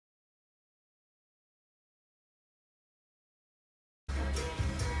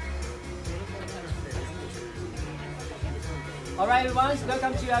Alright everyone,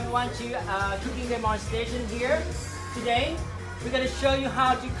 welcome to everyone to cooking demonstration here. Today, we're going to show you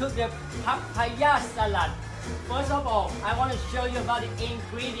how to cook the papaya salad. First of all, I want to show you about the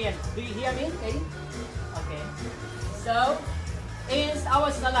ingredients. Do you hear me? Okay. So, in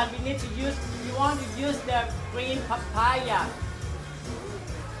our salad, we want to use the green papaya.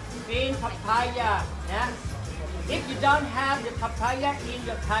 Green papaya. Yeah? If you don't have the papaya in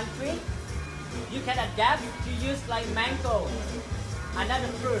your country, you can adapt to use like mango, another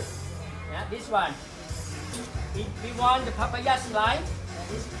fruit. Yeah, this one. We want the papaya slice,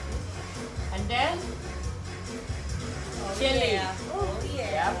 and then chili. Oh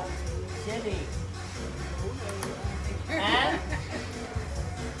yeah. Yep. Chili. And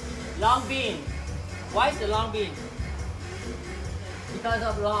long bean. Why is the long bean? Because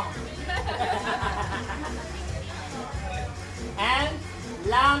of long. And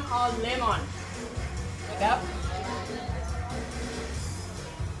lime or lemon. Yep.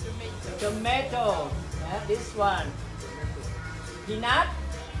 Tomato. Yeah, this one. Peanut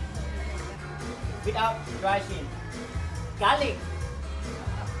without dressing. Garlic.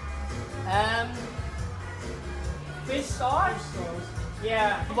 Fish sauce.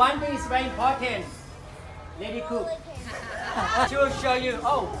 Yeah. One thing is very important. Let it cook. I will show you.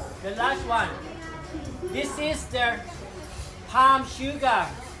 Oh, the last one. This is the palm sugar.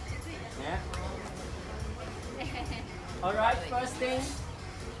 Yeah. Alright, first thing,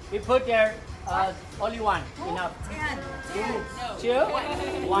 we put there only one, enough. Two?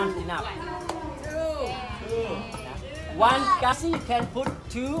 One enough. Two. One gassy, you can put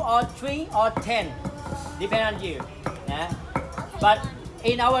 2 or 3 or 10, depend on you. Yeah. But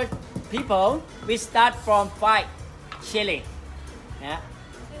in our people, we start from 5 chili. Yeah.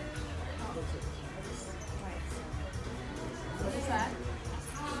 What is that?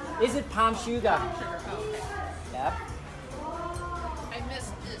 This is palm sugar. Yep. I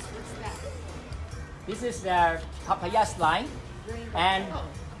missed this. What's that? This is the papaya slice, and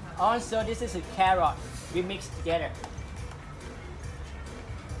also this is a carrot. We mix together.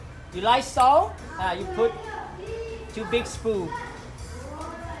 You like salt? You put 2 big spoons.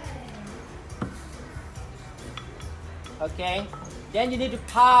 Okay. Then you need to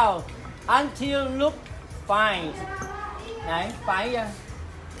pound until look fine. Đấy, fine.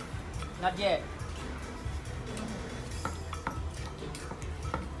 Not yet.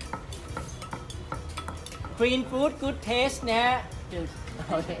 Green food, good taste nè.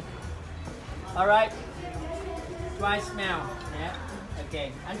 Alright. Try smell. Yeah.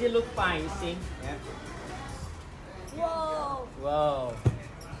 Okay. Until look fine, you see. Yeah. Whoa. Whoa.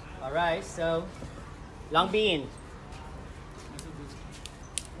 Alright, so long bean.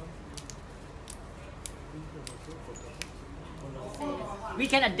 We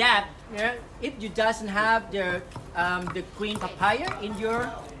can adapt. Yeah? If you doesn't have the green papaya in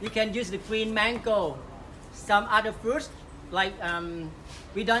you can use the green mango. Some other fruits like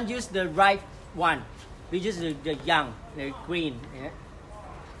we don't use the ripe one. We use the young, the green. Yeah?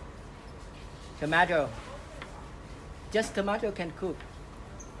 Tomato. Just tomato can cook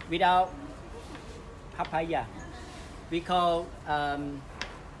without papaya. We call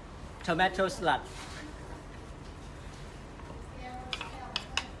tomato salad.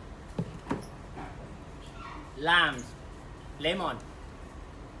 Lime, lemon.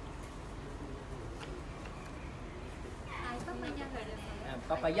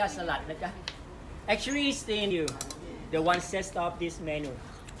 Papaya salad. Actually, it's in the one set of this menu.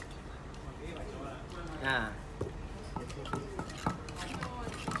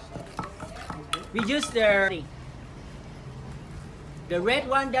 We use the red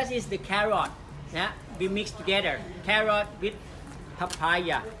one. That is the carrot. Yeah, we mix together carrot with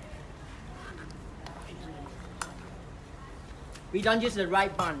papaya. We don't use the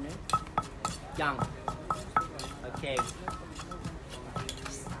ripe one. Young. Okay.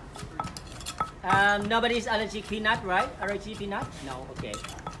 Nobody's allergic peanut, right? Allergic peanut? No. Okay.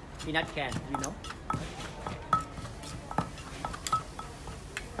 Peanut can. You know.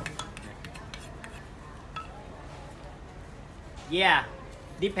 Yeah.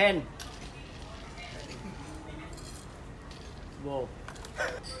 Depend. Whoa.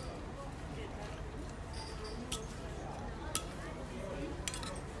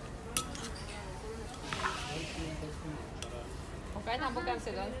 Cáiทำโปรแกรมเส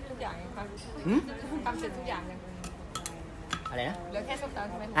ร็จแล้วทุกอย่างยังครับทำเสร็จทุกอย่างยังอะไรนะเหลือแค่ส้มตำ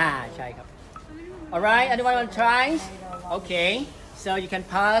ใช่ไหมใช่ครับ Alright anyone want to try Okay so you can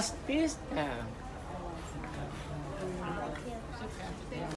pass this